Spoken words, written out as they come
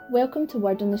Welcome to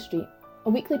Word on the Street, a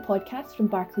weekly podcast from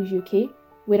Barclays UK,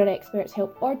 where our experts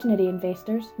help ordinary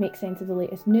investors make sense of the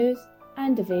latest news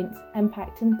and events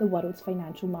impacting the world's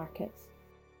financial markets.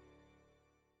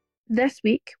 This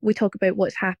week, we talk about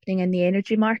what's happening in the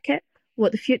energy market,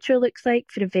 what the future looks like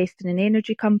for investing in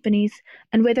energy companies,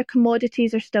 and whether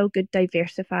commodities are still good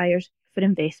diversifiers for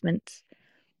investments.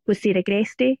 With Sarah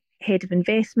Greste, Head of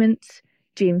Investments,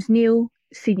 James Neal,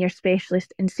 Senior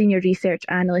Specialist and Senior Research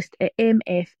Analyst at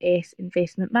MFS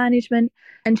Investment Management,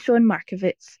 and Sean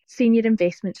Markovitz, Senior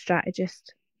Investment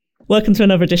Strategist. Welcome to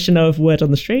another edition of Word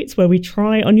on the Streets, where we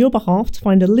try on your behalf to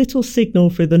find a little signal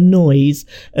through the noise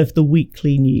of the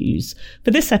weekly news.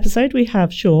 For this episode, we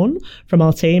have Sean from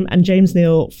our team and James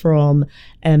Neal from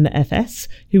MFS,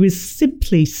 who is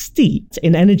simply steeped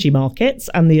in energy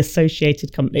markets and the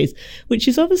associated companies, which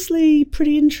is obviously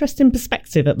pretty interesting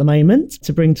perspective at the moment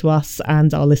to bring to us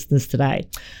and our listeners today.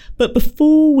 But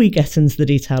before we get into the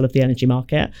detail of the energy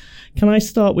market, can I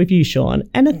start with you, Sean?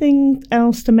 Anything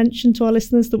else to mention to our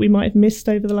listeners that we might have missed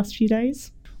over the last few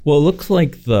days? Well, it looks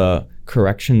like the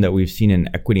correction that we've seen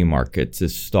in equity markets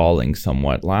is stalling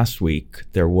somewhat. Last week,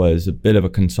 there was a bit of a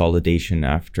consolidation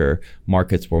after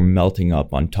markets were melting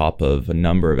up on top of a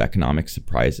number of economic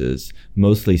surprises,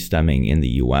 mostly stemming in the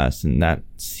US, and that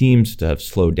seems to have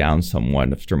slowed down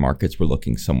somewhat after markets were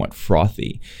looking somewhat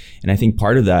frothy. And I think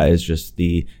part of that is just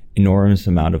the enormous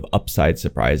amount of upside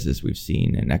surprises we've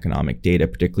seen in economic data,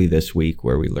 particularly this week,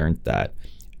 where we learned that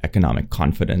economic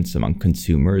confidence among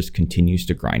consumers continues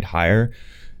to grind higher.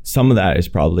 Some of that is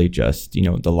probably just,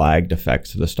 the lagged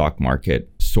effects of the stock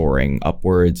market soaring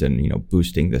upwards and,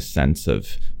 boosting this sense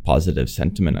of positive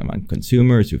sentiment among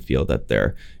consumers who feel that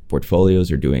their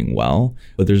portfolios are doing well.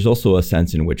 But there's also a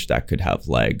sense in which that could have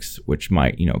legs, which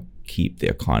might, keep the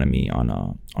economy on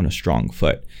a strong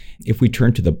foot. If we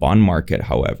turn to the bond market,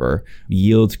 however,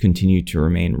 yields continue to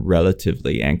remain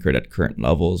relatively anchored at current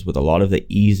levels, with a lot of the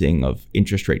easing of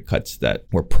interest rate cuts that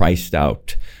were priced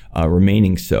out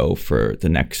remaining so for the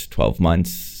next 12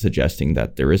 months, suggesting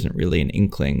that there isn't really an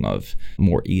inkling of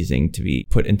more easing to be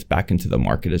put back into the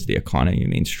market as the economy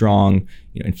remains strong.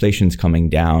 Inflation's coming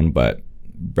down, but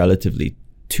relatively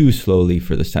too slowly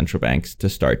for the central banks to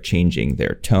start changing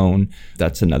their tone.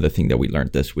 That's another thing that we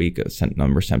learned this week. A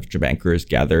number of central bankers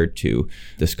gathered to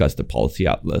discuss the policy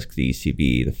outlook, the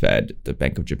ECB, the Fed, the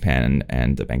Bank of Japan,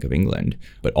 and the Bank of England,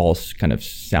 but all kind of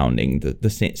sounding the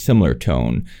similar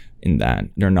tone in that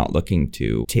they're not looking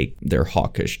to take their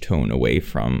hawkish tone away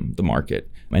from the market.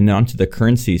 And onto the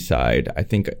currency side, I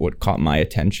think what caught my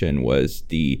attention was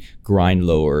the grind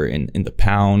lower in the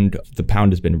pound. The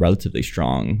pound has been relatively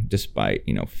strong despite,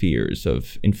 fears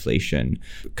of inflation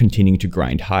continuing to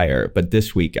grind higher. But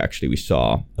this week, actually, we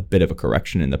saw a bit of a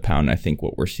correction in the pound. I think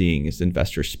what we're seeing is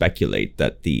investors speculate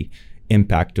that the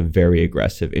impact of very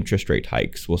aggressive interest rate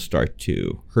hikes will start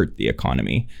to hurt the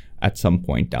economy at some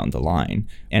point down the line.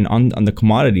 And on the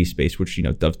commodity space, which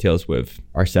dovetails with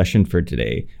our session for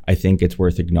today, I think it's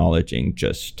worth acknowledging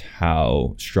just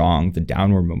how strong the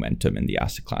downward momentum in the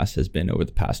asset class has been over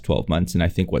the past 12 months. And I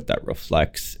think what that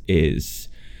reflects is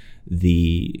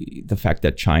the fact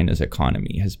that China's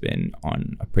economy has been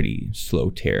on a pretty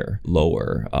slow tear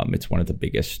lower. It's one of the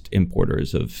biggest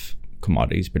importers of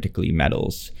commodities, particularly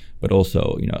metals, but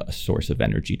also, a source of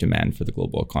energy demand for the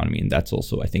global economy. And that's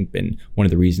also, I think, been one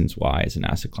of the reasons why, as an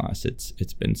asset class,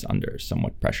 it's been under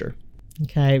somewhat pressure.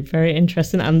 Okay, very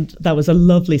interesting. And that was a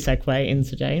lovely segue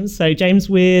into James. So, James,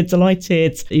 we're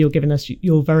delighted you're giving us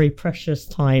your very precious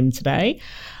time today.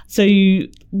 So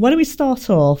why don't we start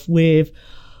off with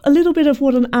a little bit of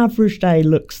what an average day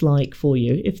looks like for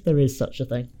you, if there is such a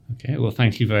thing. Okay, well,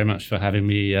 thank you very much for having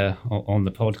me on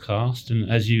the podcast.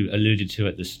 And as you alluded to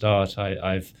at the start,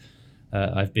 I've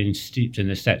been steeped in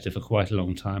this sector for quite a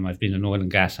long time. I've been an oil and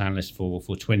gas analyst for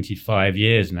 25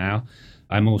 years now.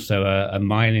 I'm also a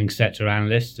mining sector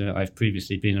analyst. I've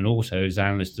previously been an autos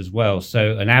analyst as well.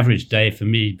 So an average day for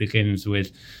me begins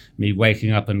with me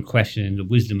waking up and questioning the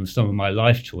wisdom of some of my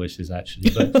life choices, actually.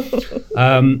 But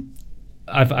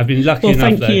I've been lucky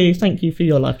enough. Thank you for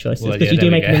your life choices, because you do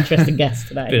make an interesting guest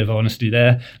today. Bit of honesty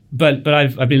there, but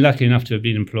I've been lucky enough to have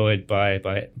been employed by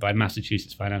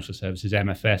Massachusetts Financial Services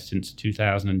 (MFS) since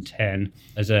 2010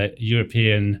 as a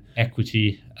European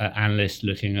equity analyst,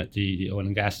 looking at the oil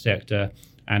and gas sector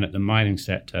and at the mining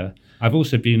sector. I've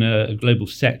also been a global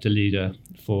sector leader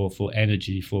for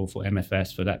energy for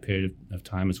MFS for that period of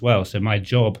time as well. So my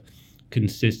job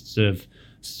consists of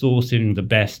sourcing the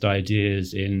best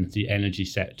ideas in the energy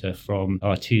sector from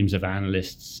our teams of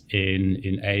analysts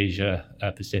in Asia,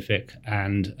 Pacific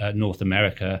and North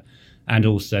America, and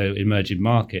also emerging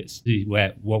markets,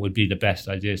 what would be the best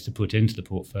ideas to put into the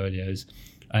portfolios.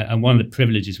 And one of the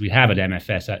privileges we have at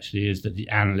MFS actually is that the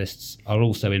analysts are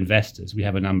also investors. We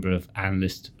have a number of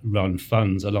analyst-run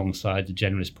funds alongside the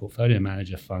generalist portfolio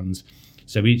manager funds.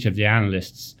 So each of the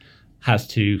analysts has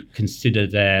to consider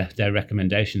their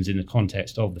recommendations in the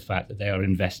context of the fact that they are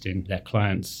investing their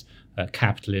clients'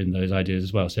 capital in those ideas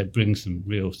as well. So it brings some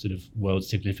real sort of world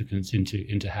significance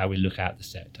into how we look at the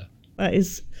sector. That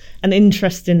is an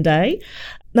interesting day.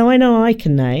 Now, I know I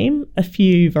can name a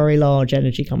few very large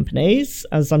energy companies,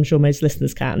 as I'm sure most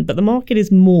listeners can, but the market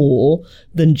is more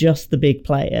than just the big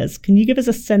players. Can you give us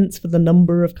a sense for the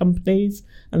number of companies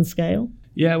and scale?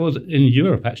 Yeah, well, in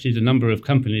Europe, actually, the number of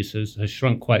companies has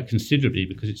shrunk quite considerably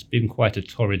because it's been quite a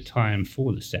torrid time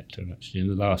for the sector, actually, in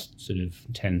the last sort of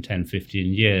 10,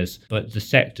 15 years. But the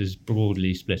sector's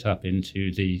broadly split up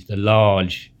into the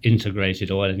large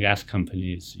integrated oil and gas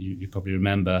companies. You probably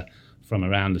remember from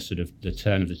around the sort of the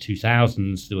turn of the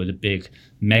 2000s, there were the big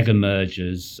mega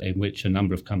mergers in which a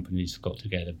number of companies got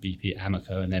together, BP,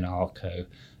 Amoco, and then Arco,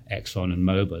 Exxon and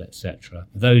Mobil, etc.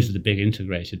 Those are the big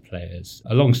integrated players.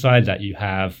 Alongside that, you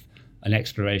have an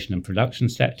exploration and production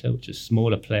sector, which is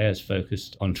smaller players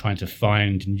focused on trying to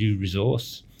find new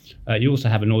resource. You also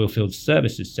have an oilfield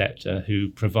services sector who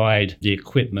provide the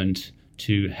equipment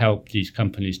to help these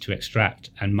companies to extract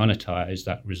and monetize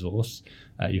that resource.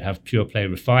 You have pure play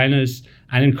refiners.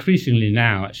 And increasingly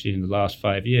now, actually in the last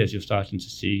 5 years, you're starting to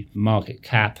see market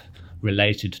cap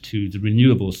related to the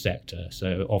renewables sector,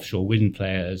 so offshore wind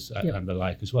players and the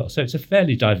like as well. So it's a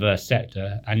fairly diverse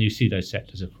sector, and you see those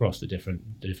sectors across the different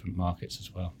markets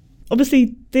as well.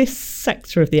 Obviously, this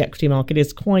sector of the equity market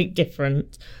is quite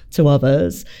different to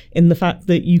others in the fact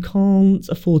that you can't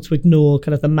afford to ignore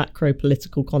kind of the macro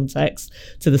political context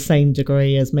to the same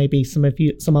degree as maybe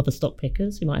some other stock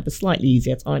pickers who might have a slightly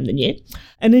easier time than you.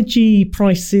 Energy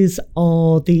prices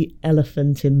are the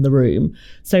elephant in the room.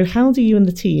 So how do you and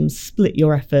the team split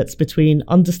your efforts between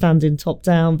understanding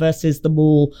top-down versus the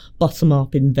more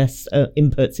bottom-up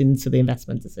inputs into the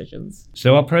investment decisions?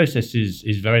 So our process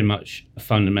is very much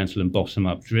fundamental and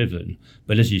bottom-up driven.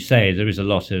 But as you say, there is a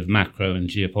lot of macro and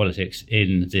geopolitics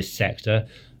in this sector,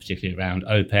 particularly around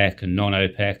OPEC and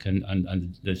non-OPEC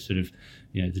and the sort of,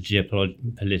 the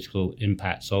geopolitical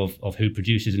impacts of who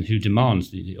produces and who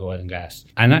demands the oil and gas.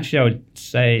 And actually, I would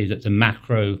say that the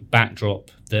macro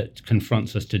backdrop that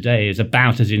confronts us today is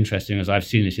about as interesting as I've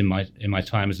seen it in my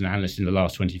time as an analyst in the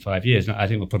last 25 years. And I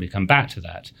think we'll probably come back to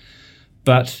that.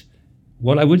 But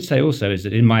what I would say also is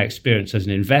that in my experience as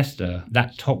an investor,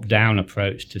 that top-down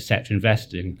approach to sector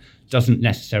investing doesn't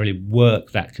necessarily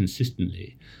work that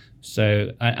consistently.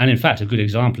 So, and in fact, a good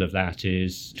example of that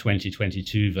is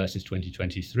 2022 versus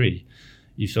 2023.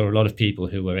 You saw a lot of people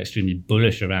who were extremely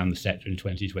bullish around the sector in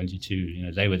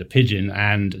 2022. They were the pigeon.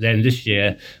 And then this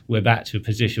year, we're back to a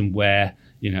position where,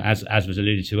 as was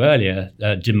alluded to earlier,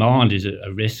 demand is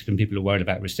a risk and people are worried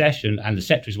about recession. And the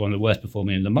sector is one of the worst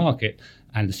performing in the market.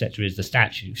 And the sector is the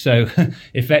statue. So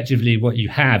effectively, what you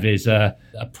have is a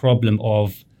problem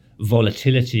of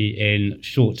volatility in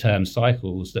short-term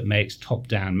cycles that makes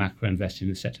top-down macro investing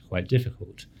in the sector quite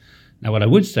difficult. Now, what I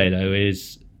would say, though,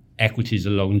 is equities are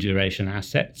long-duration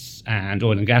assets and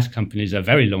oil and gas companies are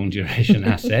very long-duration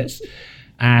assets.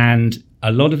 And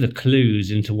a lot of the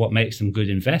clues into what makes them good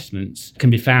investments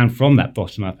can be found from that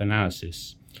bottom-up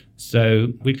analysis. So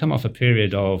we come off a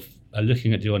period of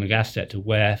looking at the oil and gas sector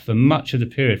where for much of the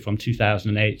period from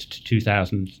 2008 to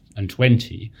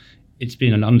 2020, it's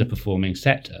been an underperforming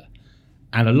sector.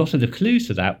 And a lot of the clues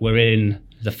to that were in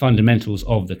the fundamentals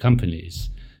of the companies.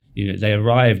 They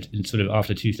arrived in sort of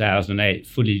after 2008,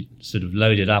 fully sort of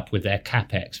loaded up with their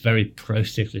capex, very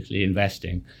pro-cyclically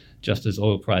investing, just as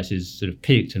oil prices sort of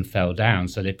peaked and fell down.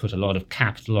 So they put a lot of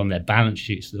capital on their balance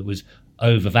sheets that was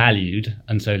overvalued.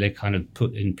 And so they kind of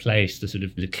put in place the sort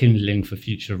of the kindling for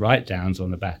future write-downs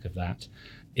on the back of that.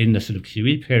 In the sort of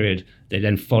QE period, they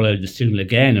then followed the signal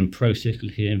again and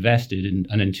pro-cyclically invested.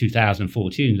 And in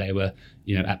 2014, they were,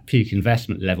 at peak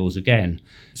investment levels again.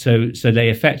 So they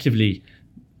effectively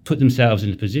put themselves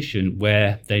in a position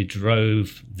where they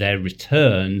drove their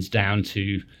returns down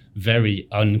to very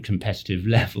uncompetitive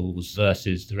levels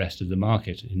versus the rest of the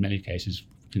market, in many cases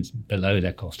below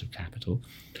their cost of capital.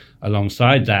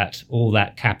 Alongside that, all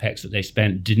that capex that they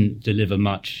spent didn't deliver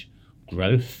much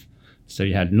growth. So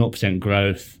you had 0%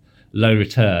 growth, low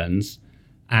returns,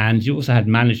 and you also had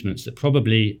managements that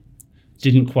probably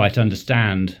didn't quite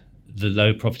understand the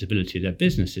low profitability of their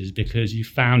businesses because you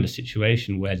found a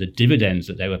situation where the dividends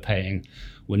that they were paying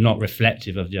were not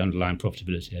reflective of the underlying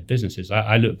profitability of their businesses.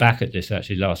 I looked back at this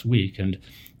actually last week, and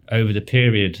over the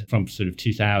period from sort of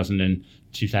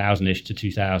 2000-ish to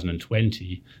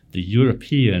 2020, the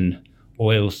European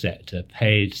oil sector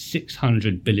paid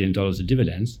 $600 billion of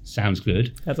dividends. Sounds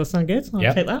good. That does sound good.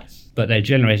 I'll take that. But they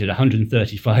generated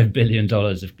 $135 billion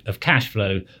of cash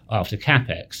flow after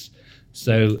capex.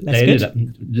 So they ended up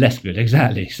less good,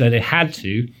 exactly. So they had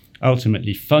to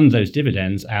ultimately fund those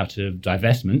dividends out of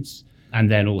divestments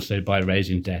and then also by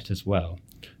raising debt as well.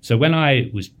 So when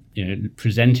I was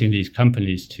presenting these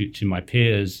companies to my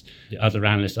peers, the other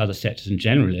analysts, other sectors and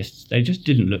generalists, they just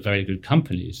didn't look very good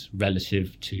companies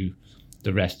relative to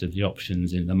the rest of the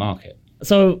options in the market.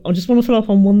 So I just want to follow up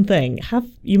on one thing.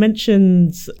 You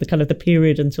mentioned the kind of the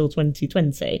period until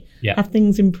 2020. Yeah. Have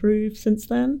things improved since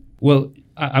then? Well,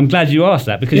 I'm glad you asked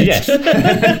that because yes,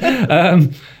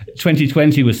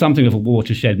 2020 was something of a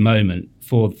watershed moment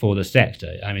for the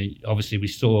sector. I mean, obviously we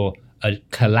saw a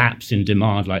collapse in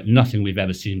demand like nothing we've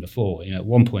ever seen before. At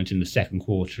one point in the second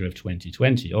quarter of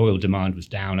 2020, oil demand was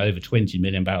down over 20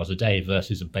 million barrels a day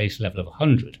versus a base level of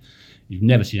 100. You've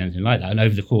never seen anything like that. And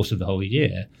over the course of the whole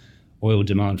year, oil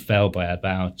demand fell by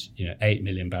about 8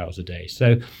 million barrels a day.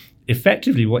 So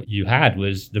effectively what you had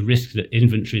was the risk that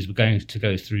inventories were going to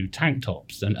go through tank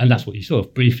tops. And that's what you saw.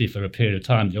 Briefly for a period of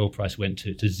time, the oil price went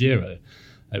to zero.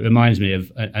 It reminds me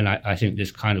of, and I think this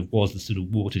kind of was the sort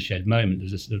of watershed moment.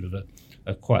 There's a sort of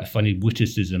a quite funny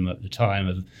witticism at the time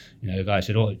of, a guy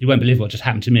said, "Oh, you won't believe what just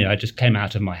happened to me. I just came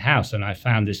out of my house and I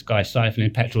found this guy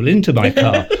siphoning petrol into my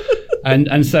car."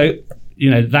 and so,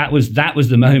 that was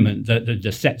the moment that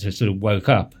the sector sort of woke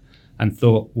up and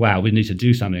thought, wow, we need to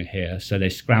do something here. So they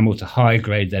scrambled to high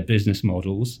grade their business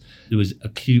models. There was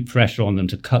acute pressure on them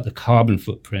to cut the carbon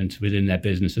footprint within their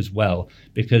business as well,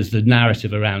 because the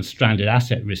narrative around stranded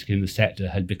asset risk in the sector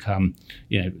had become,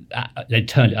 they'd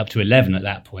turned it up to 11 at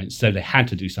that point. So they had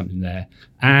to do something there.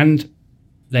 And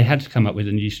they had to come up with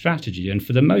a new strategy. And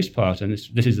for the most part, and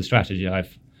this is the strategy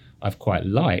I've quite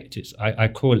liked, I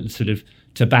call it the sort of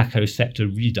tobacco sector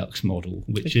redux model,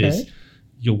 which is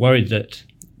you're worried that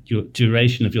your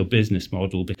duration of your business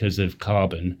model because of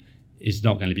carbon is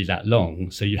not going to be that long.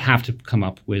 So you have to come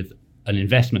up with an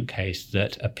investment case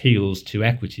that appeals to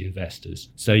equity investors.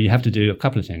 So you have to do a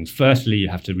couple of things. Firstly, you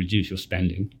have to reduce your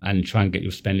spending and try and get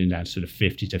your spending down to sort of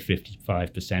 50 to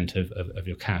 55% of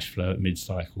your cash flow at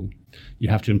mid-cycle. You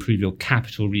have to improve your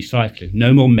capital recycling.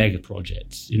 No more mega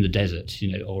projects in the desert,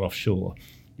 or offshore.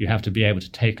 You have to be able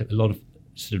to take a lot of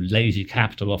sort of lazy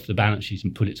capital off the balance sheet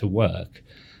and put it to work.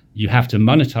 You have to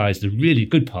monetize the really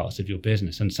good parts of your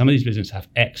business. And some of these businesses have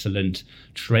excellent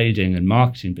trading and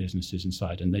marketing businesses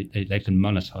inside, and they can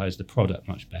monetize the product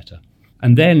much better.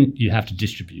 And then you have to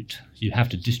distribute. You have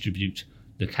to distribute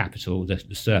the capital, the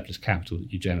surplus capital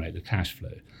that you generate, the cash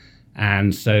flow.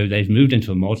 And so they've moved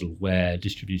into a model where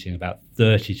distributing about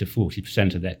 30 to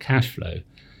 40% of their cash flow,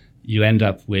 you end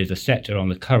up with a sector on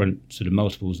the current sort of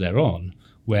multiples they're on,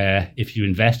 where if you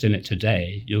invest in it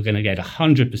today, you're going to get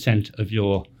 100% of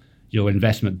your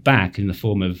investment back in the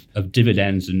form of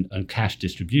dividends and cash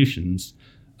distributions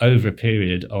over a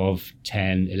period of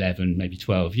 10, 11, maybe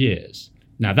 12 years.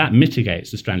 Now, that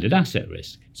mitigates the stranded asset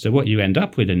risk. So what you end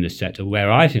up with in this sector,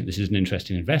 where I think this is an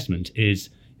interesting investment, is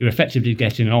you're effectively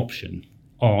getting an option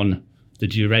on the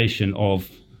duration of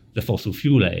the fossil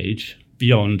fuel age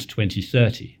beyond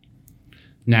 2030.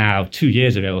 Now, 2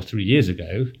 years ago or 3 years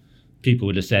ago, people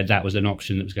would have said that was an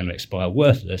option that was going to expire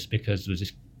worthless because there was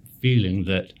this feeling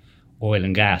that oil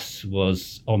and gas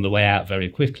was on the way out very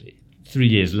quickly. 3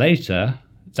 years later,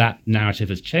 that narrative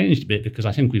has changed a bit because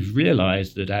I think we've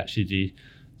realized that actually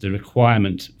the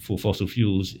requirement for fossil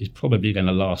fuels is probably going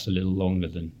to last a little longer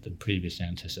than previously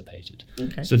anticipated.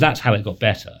 Okay. So that's how it got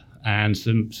better. And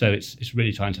so it's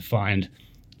really trying to find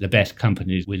the best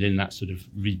companies within that sort of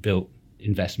rebuilt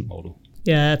investment model.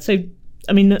 Yeah. So,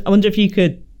 I mean, I wonder if you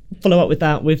could follow up with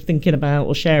that, with thinking about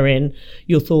or sharing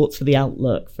your thoughts for the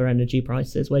outlook for energy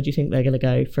prices. Where do you think they're going to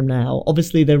go from now?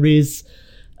 Obviously, there is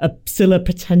still a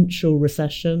potential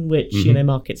recession, which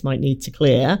markets might need to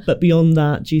clear. But beyond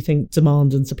that, do you think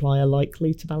demand and supply are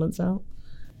likely to balance out?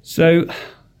 So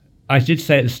I did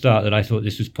say at the start that I thought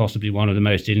this was possibly one of the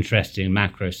most interesting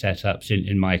macro setups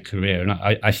in my career, and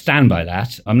I stand by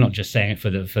that. I'm not just saying it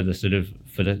for the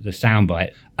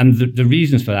soundbite. And the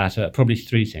reasons for that are probably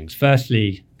three things.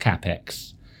 Firstly,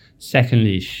 capex.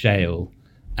 Secondly, shale.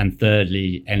 And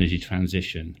thirdly, energy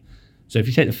transition. So if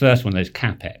you take the first one, those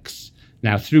capex.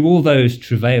 Now, through all those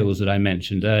travails that I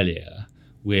mentioned earlier,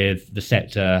 with the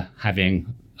sector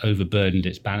having overburdened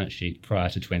its balance sheet prior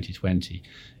to 2020,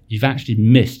 you've actually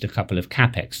missed a couple of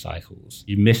capex cycles.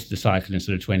 You missed the cycle in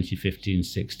sort of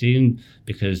 2015-16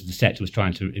 because the sector was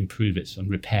trying to improve and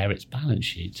repair its balance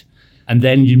sheet. And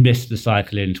then you missed the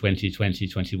cycle in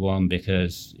 2020-21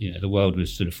 because the world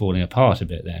was sort of falling apart a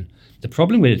bit then. The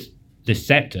problem with this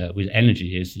sector with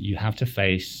energy is that you have to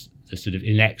face the sort of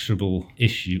inexorable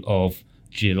issue of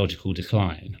geological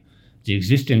decline. The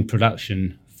existing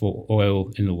production for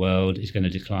oil in the world is going to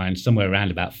decline somewhere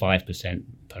around about 5%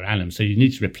 per annum. So you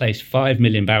need to replace 5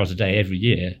 million barrels a day every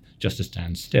year just to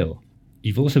stand still.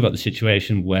 You've also got the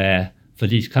situation where for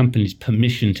these companies,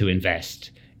 permission to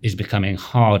invest is becoming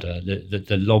harder.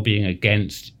 The lobbying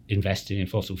against investing in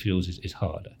fossil fuels is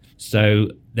harder. So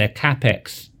their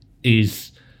capex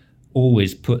is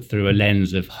always put through a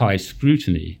lens of high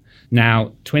scrutiny.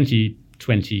 Now,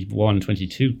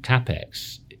 2021-22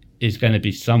 capex is going to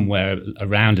be somewhere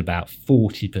around about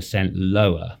 40%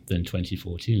 lower than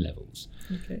 2014 levels.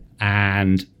 Okay.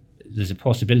 And there's a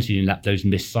possibility in that those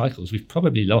missed cycles, we've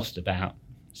probably lost about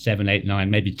 7, 8,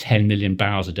 9, maybe 10 million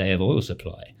barrels a day of oil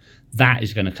supply. That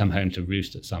is going to come home to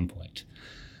roost at some point.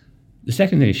 The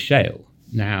second thing is shale.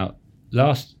 Now,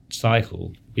 last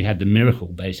cycle, we had the miracle,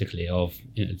 basically, of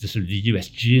the sort of the US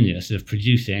genius of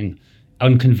producing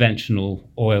unconventional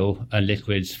oil and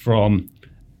liquids from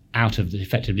out of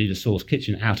effectively the source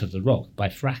kitchen, out of the rock by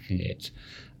fracking it.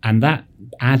 And that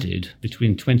added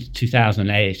between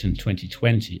 2008 and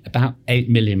 2020 about 8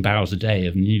 million barrels a day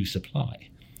of new supply.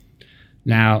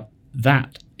 Now,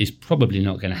 that is probably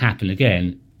not going to happen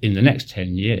again in the next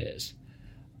 10 years.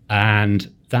 And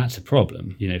that's a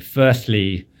problem.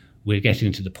 Firstly, we're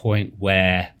getting to the point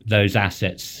where those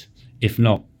assets, if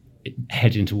not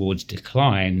heading towards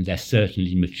decline, they're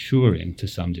certainly maturing to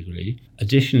some degree.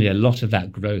 Additionally, a lot of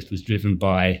that growth was driven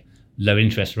by low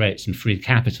interest rates and free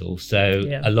capital. So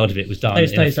a lot of it was done.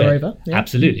 Those days are over. Yeah.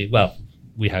 Absolutely. Well,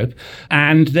 we hope.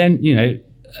 And then,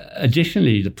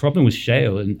 additionally, the problem with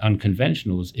shale and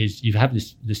unconventionals is you have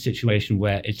this situation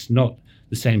where it's not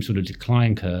the same sort of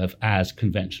decline curve as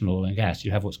conventional oil and gas.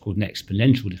 You have what's called an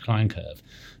exponential decline curve.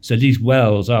 So these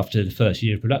wells, after the first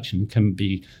year of production, can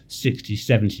be 60,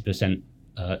 70%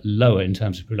 lower in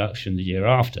terms of production the year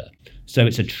after. So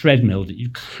it's a treadmill that you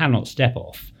cannot step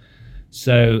off.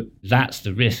 So that's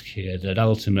the risk here, that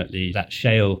ultimately that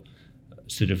shale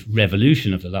sort of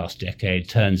revolution of the last decade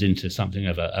turns into something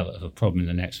of a problem in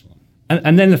the next one.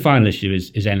 And then the final issue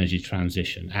is energy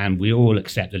transition. And we all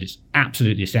accept that it's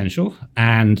absolutely essential.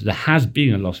 And there has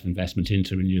been a lot of investment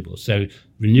into renewables. So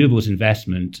renewables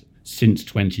investment since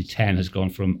 2010 has gone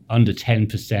from under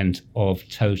 10% of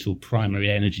total primary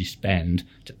energy spend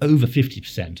to over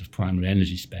 50% of primary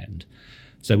energy spend.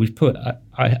 So we've put,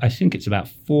 I think it's about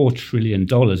 $4 trillion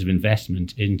of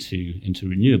investment into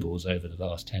renewables over the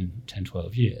last 10,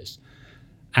 12 years.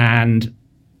 And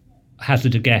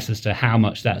hazard a guess as to how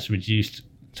much that's reduced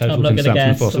total consumption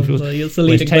of fossil fuels. It's a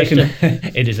leading question.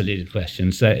 It is a leading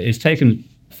question. So it's taken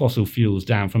fossil fuels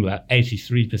down from about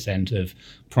 83% of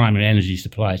primary energy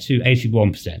supply to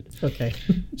 81%. Okay.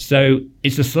 So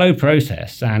it's a slow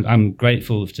process, and I'm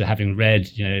grateful to having read,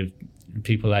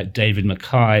 people like David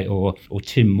Mackay or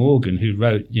Tim Morgan, who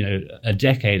wrote, a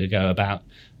decade ago about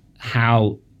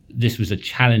how this was a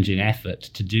challenging effort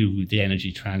to do with the energy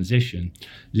transition,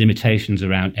 limitations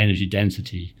around energy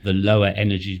density, the lower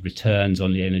energy returns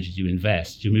on the energy you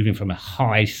invest. You're moving from a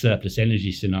high surplus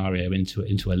energy scenario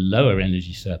into a lower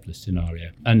energy surplus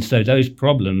scenario. And so those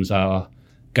problems are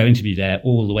going to be there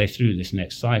all the way through this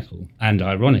next cycle. And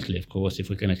ironically, of course, if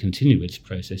we're going to continue with this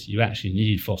process, you actually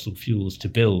need fossil fuels to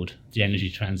build the energy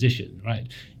transition, right?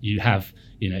 You have,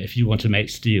 if you want to make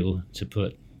steel to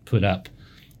put up,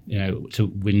 to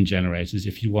wind generators,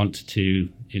 if you want to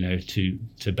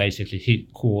basically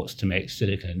heat quartz to make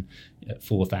silicon at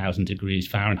 4,000 degrees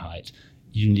Fahrenheit,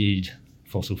 you need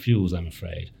fossil fuels, I'm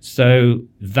afraid. So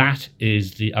that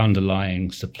is the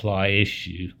underlying supply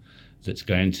issue that's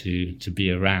going to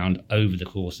be around over the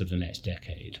course of the next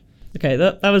decade. Okay,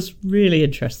 that was really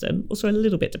interesting. Also a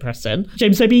little bit depressing.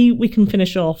 James, maybe we can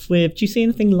finish off with, do you see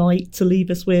anything light to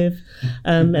leave us with?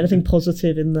 Anything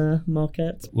positive in the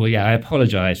market? Well, yeah, I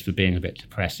apologise for being a bit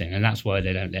depressing, and that's why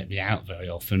they don't let me out very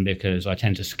often, because I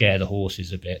tend to scare the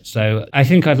horses a bit. So I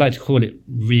think I'd like to call it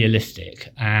realistic.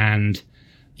 And,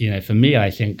 for me,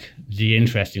 I think the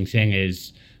interesting thing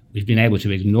is we've been able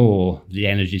to ignore the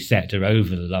energy sector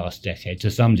over the last decade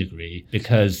to some degree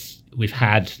because we've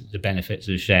had the benefits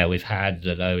of shale, we've had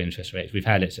the low interest rates, we've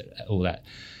had all that.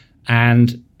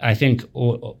 And I think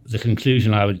the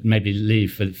conclusion I would maybe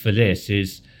leave for this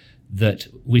is that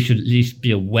we should at least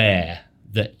be aware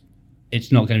that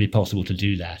it's not going to be possible to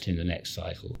do that in the next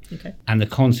cycle. Okay. And the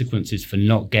consequences for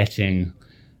not getting,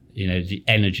 the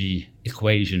energy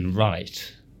equation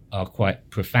right are quite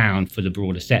profound for the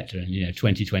broader sector. And,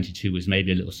 2022 was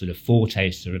maybe a little sort of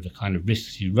foretaster of the kind of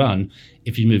risks you run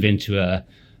if you move into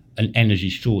an energy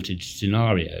shortage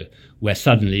scenario where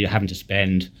suddenly you're having to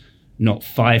spend not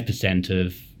 5%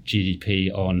 of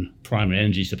GDP on primary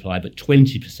energy supply, but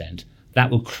 20%, that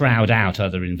will crowd out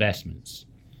other investments.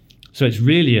 So it's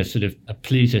really a sort of a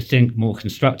plea to think more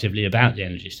constructively about the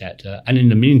energy sector. And in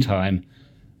the meantime,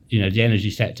 the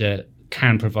energy sector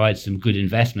can provide some good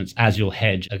investments as your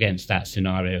hedge against that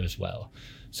scenario as well.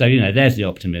 So, there's the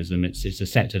optimism. It's a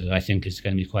sector that I think is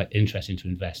going to be quite interesting to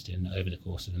invest in over the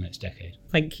course of the next decade.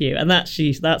 Thank you. And that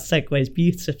segues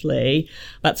beautifully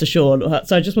back to Sean.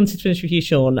 So I just wanted to finish with you,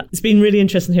 Sean. It's been really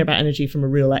interesting to hear about energy from a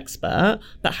real expert,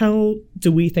 but how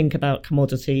do we think about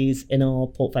commodities in our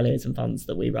portfolios and funds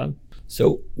that we run?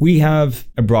 So we have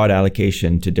a broad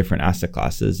allocation to different asset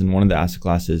classes, and one of the asset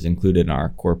classes included in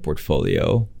our core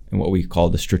portfolio and what we call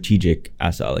the strategic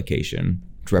asset allocation,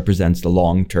 which represents the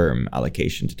long-term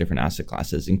allocation to different asset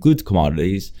classes, includes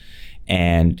commodities.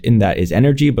 And in that is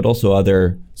energy, but also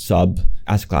other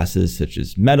sub-asset classes such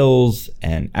as metals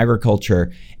and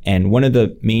agriculture. And one of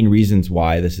the main reasons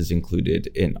why this is included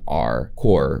in our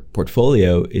core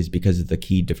portfolio is because of the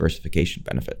key diversification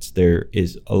benefits. There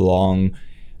is a long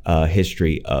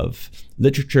history of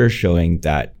literature showing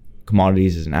that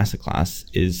commodities as an asset class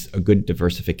is a good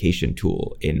diversification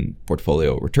tool in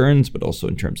portfolio returns, but also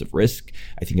in terms of risk.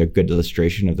 I think a good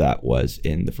illustration of that was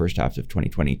in the first half of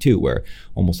 2022, where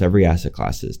almost every asset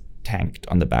class is tanked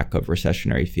on the back of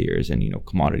recessionary fears, and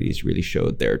commodities really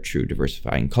showed their true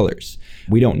diversifying colors.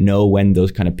 We don't know when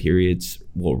those kind of periods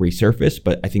will resurface,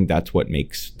 but I think that's what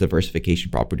makes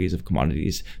diversification properties of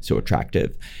commodities so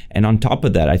attractive. And on top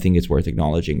of that, I think it's worth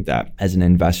acknowledging that as an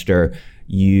investor,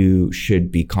 you should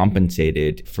be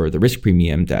compensated for the risk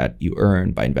premium that you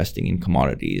earn by investing in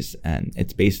commodities. And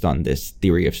it's based on this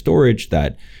theory of storage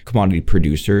that commodity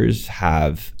producers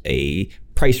have a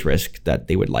price risk that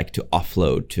they would like to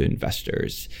offload to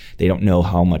investors. They don't know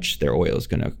how much their oil is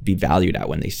going to be valued at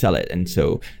when they sell it. And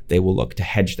so they will look to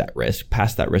hedge that risk,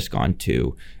 pass that risk on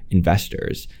to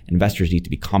investors. Investors need to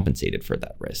be compensated for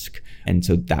that risk. And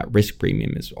so that risk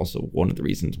premium is also one of the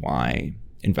reasons why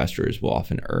investors will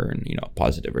often earn, a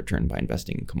positive return by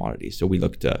investing in commodities. So we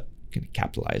look to kind of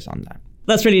capitalize on that.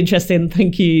 That's really interesting.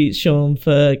 Thank you, Sean,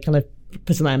 for kind of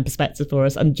putting that in perspective for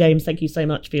us. And James, thank you so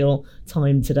much for your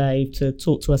time today to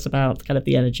talk to us about kind of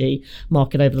the energy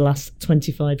market over the last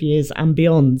 25 years and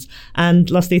beyond. And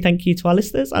lastly, thank you to our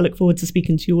listeners. I look forward to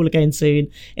speaking to you all again soon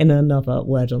in another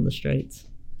Word on the Street.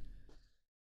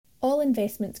 All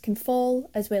investments can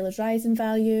fall as well as rise in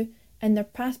value, and their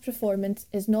past performance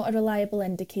is not a reliable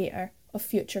indicator of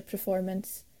future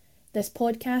performance. This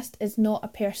podcast is not a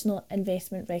personal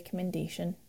investment recommendation.